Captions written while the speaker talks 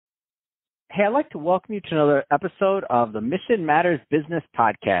Hey, I'd like to welcome you to another episode of the Mission Matters Business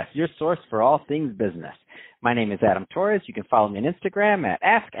Podcast, your source for all things business. My name is Adam Torres. You can follow me on Instagram at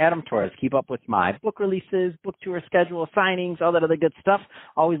Ask Adam Torres. Keep up with my book releases, book tour schedule, signings, all that other good stuff.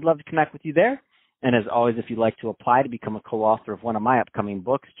 Always love to connect with you there. And as always, if you'd like to apply to become a co-author of one of my upcoming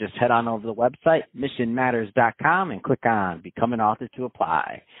books, just head on over to the website, missionmatters.com, and click on Become an Author to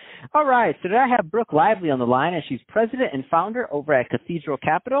apply. All right, so today I have Brooke Lively on the line, and she's president and founder over at Cathedral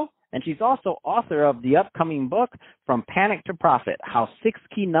Capital, and she's also author of the upcoming book, From Panic to Profit, How 6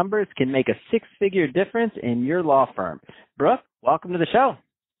 Key Numbers Can Make a Six-Figure Difference in Your Law Firm. Brooke, welcome to the show.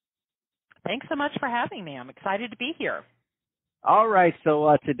 Thanks so much for having me. I'm excited to be here. All right,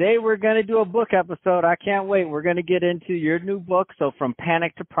 so today we're going to do a book episode. I can't wait. We're going to get into your new book, so From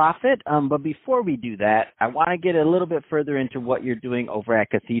Panic to Profit. But before we do that, I want to get a little bit further into what you're doing over at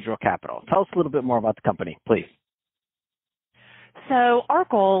Cathedral Capital. Tell us a little bit more about the company, please. So our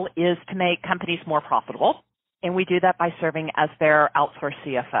goal is to make companies more profitable, and we do that by serving as their outsourced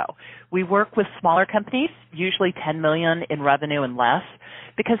CFO. We work with smaller companies, usually $10 million in revenue and less,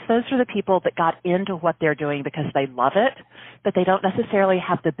 because those are the people that got into what they're doing because they love it, but they don't necessarily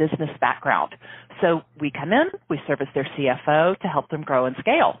have the business background. So we come in, we serve as their CFO to help them grow and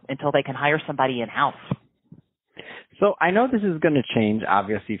scale until they can hire somebody in-house. So I know this is going to change,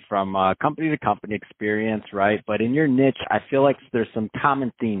 obviously, from company to company experience, right? But in your niche, I feel like there's some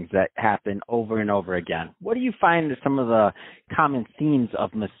common themes that happen over and over again. What do you find are some of the common themes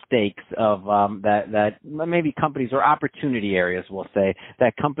of mistakes of that maybe companies or opportunity areas, we'll say,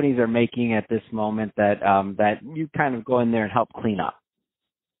 that companies are making at this moment that you kind of go in there and help clean up?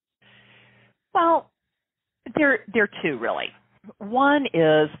 Well, there are two, really. One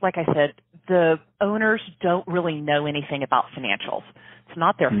is, like I said, the owners don't really know anything about financials. It's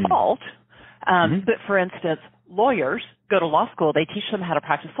not their fault. But for instance, lawyers go to law school. They teach them how to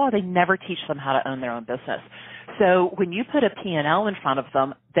practice law. They never teach them how to own their own business. So when you put a P&L in front of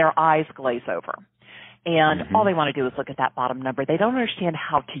them, their eyes glaze over. And all they want to do is look at that bottom number. They don't understand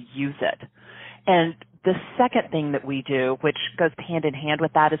how to use it. And the second thing that we do, which goes hand in hand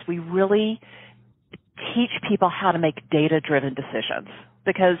with that, is we really teach people how to make data-driven decisions.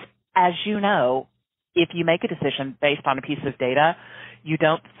 Because, as you know, if you make a decision based on a piece of data, you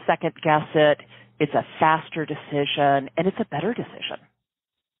don't second-guess it. It's a faster decision, and it's a better decision.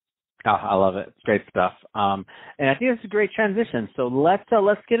 Oh, I love it. It's great stuff. And I think it's a great transition. So let's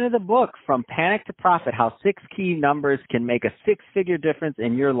get into the book, From Panic to Profit, How 6 Key Numbers Can Make a Six-Figure Difference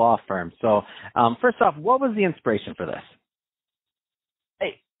in Your Law Firm. So first off, what was the inspiration for this?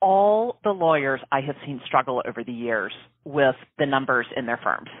 All the lawyers I have seen struggle over the years with the numbers in their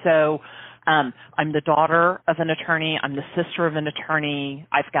firms. So I'm the daughter of an attorney. I'm the sister of an attorney.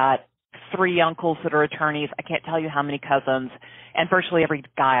 I've got 3 uncles that are attorneys. I can't tell you how many cousins. And virtually every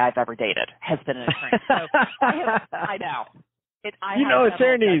guy I've ever dated has been an attorney. So I know. You know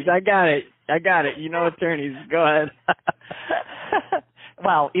attorneys. I got it. You know attorneys. Go ahead.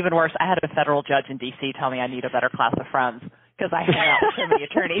 Well, even worse, I had a federal judge in D.C. tell me I need a better class of friends because I hang out with so many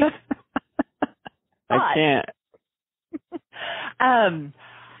attorneys. I can't.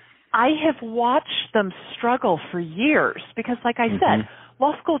 I have watched them struggle for years because, like I said,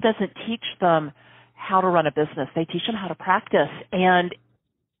 law school doesn't teach them how to run a business. They teach them how to practice. And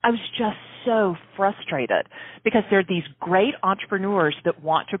I was just so frustrated because there are these great entrepreneurs that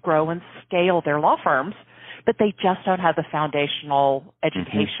want to grow and scale their law firms, but they just don't have the foundational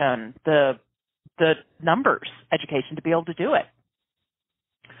education, the numbers education to be able to do it.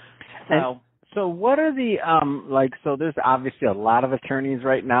 So what are the so there's obviously a lot of attorneys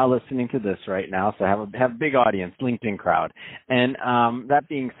right now listening to this right now, so have a big audience, LinkedIn crowd. And that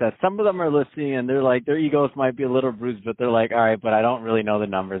being said, some of them are listening and they're like, their egos might be a little bruised, but they're like, all right, but I don't really know the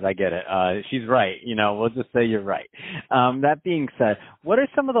numbers. I get it. She's right. We'll just say you're right. That being said, what are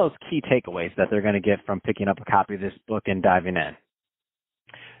some of those key takeaways that they're going to get from picking up a copy of this book and diving in?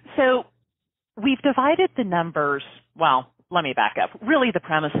 So we've divided the numbers. Well, let me back up. Really, the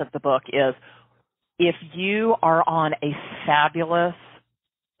premise of the book is if you are on a fabulous,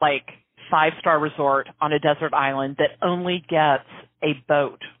 5-star resort on a desert island that only gets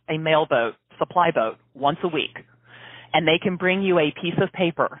a mail boat, supply boat, once a week, and they can bring you a piece of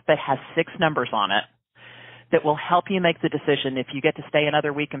paper that has 6 numbers on it that will help you make the decision if you get to stay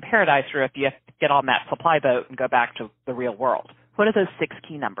another week in paradise or if you have to get on that supply boat and go back to the real world. What are those 6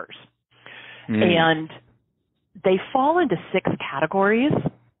 key numbers? And they fall into 6 categories.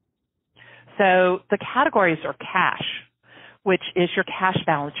 So the categories are cash, which is your cash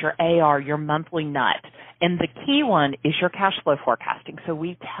balance, your AR, your monthly nut. And the key one is your cash flow forecasting. So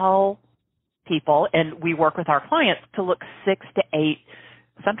we tell people, and we work with our clients, to look 6 to 8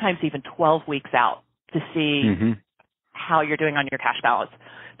 sometimes even 12 weeks out to see how you're doing on your cash balance.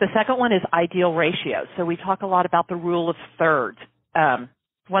 The second one is ideal ratio. So we talk a lot about the rule of thirds.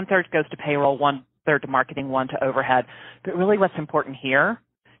 1/3 goes to payroll, 1/3 to marketing, 1 to overhead. But really what's important here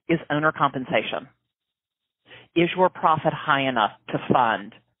is owner compensation. Is your profit high enough to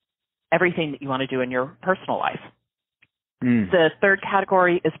fund everything that you want to do in your personal life? The third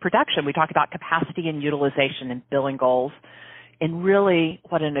category is production. We talk about capacity and utilization and billing goals. And really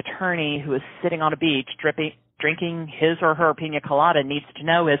what an attorney who is sitting on a beach drinking his or her pina colada needs to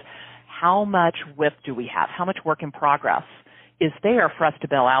know is how much WIP do we have? How much work in progress is there for us to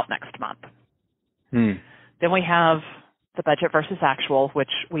bill out next month? Then we have the budget versus actual,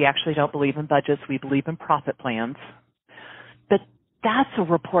 which we actually don't believe in budgets. We believe in profit plans. But that's a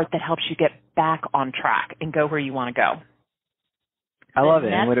report that helps you get back on track and go where you want to go. I love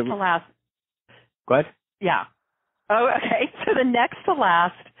it. Go ahead. Yeah. Oh, okay. So the next to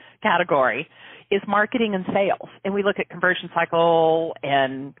last category is marketing and sales. And we look at conversion cycle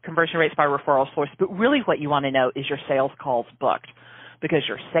and conversion rates by referral source. But really what you want to know is your sales calls booked, because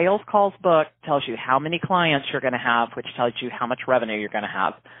your sales calls booked tells you how many clients you're going to have, which tells you how much revenue you're going to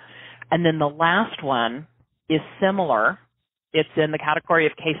have. And then the last one is similar. It's in the category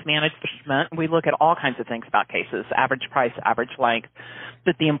of case management. We look at all kinds of things about cases, average price, average length.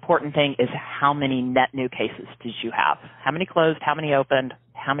 But the important thing is how many net new cases did you have? How many closed? How many opened?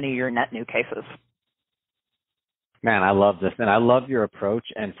 How many are your net new cases? Man, I love this, and I love your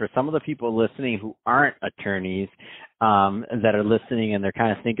approach. And for some of the people listening who aren't attorneys that are listening and they're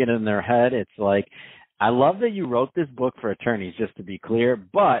kind of thinking in their head, it's like, I love that you wrote this book for attorneys, just to be clear,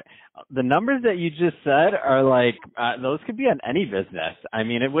 but the numbers that you just said are like, those could be on any business. I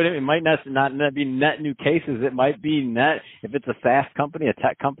mean, it might not be net new cases. It might be net, if it's a SaaS company, a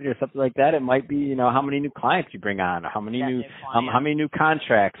tech company or something like that, it might be, how many new clients you bring on, how many new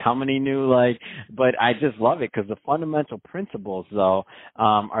contracts, how many new, but I just love it because the fundamental principles though,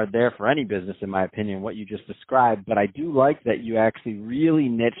 are there for any business, in my opinion, what you just described. But I do like that you actually really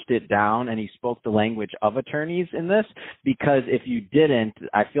niched it down and you spoke the language of attorneys in this, because if you didn't,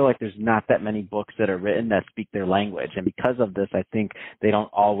 I feel like there's not that many books that are written that speak their language. And because of this, I think they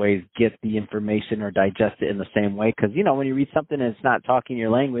don't always get the information or digest it in the same way. Because, when you read something and it's not talking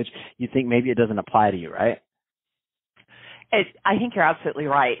your language, you think maybe it doesn't apply to you, right? I think you're absolutely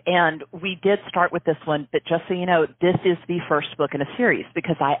right. And we did start with this one, but just so you know, this is the first book in a series,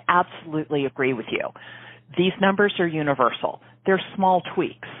 because I absolutely agree with you. These numbers are universal. They're small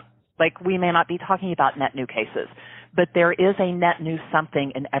tweaks. Like, we may not be talking about net new cases, but there is a net new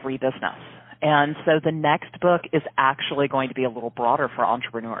something in every business. And so the next book is actually going to be a little broader for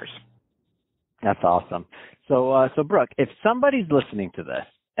entrepreneurs. That's awesome. So Brooke, if somebody's listening to this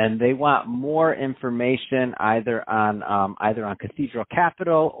and they want more information either on Cathedral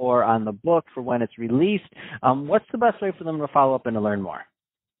Capital or on the book for when it's released, what's the best way for them to follow up and to learn more?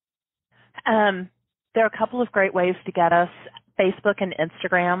 There are a couple of great ways to get us. Facebook and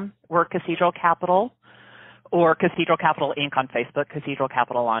Instagram, we're Cathedral Capital, or Cathedral Capital Inc. on Facebook, Cathedral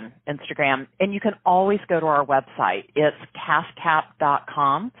Capital on Instagram. And you can always go to our website. It's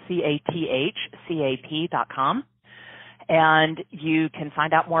cathcap.com, CATHCAP.com. And you can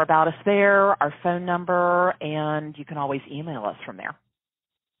find out more about us there, our phone number, and you can always email us from there.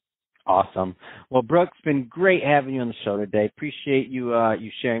 Awesome. Well, Brooke, it's been great having you on the show today. Appreciate you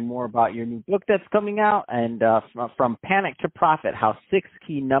sharing more about your new book that's coming out, and from Panic to Profit, how 6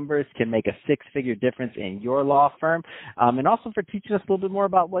 key numbers can make a 6-figure difference in your law firm, and also for teaching us a little bit more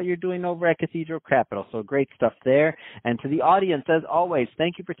about what you're doing over at Cathedral Capital. So great stuff there. And to the audience, as always,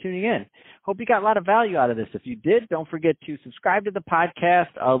 thank you for tuning in. Hope you got a lot of value out of this. If you did, don't forget to subscribe to the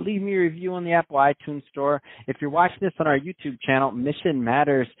podcast. Leave me a review on the Apple iTunes Store. If you're watching this on our YouTube channel, Mission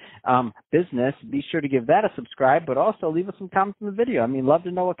Matters Business, be sure to give that a subscribe, but also leave us some comments in the video. Love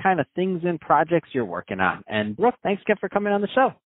to know what kind of things and projects you're working on. And Brooke, thanks again for coming on the show.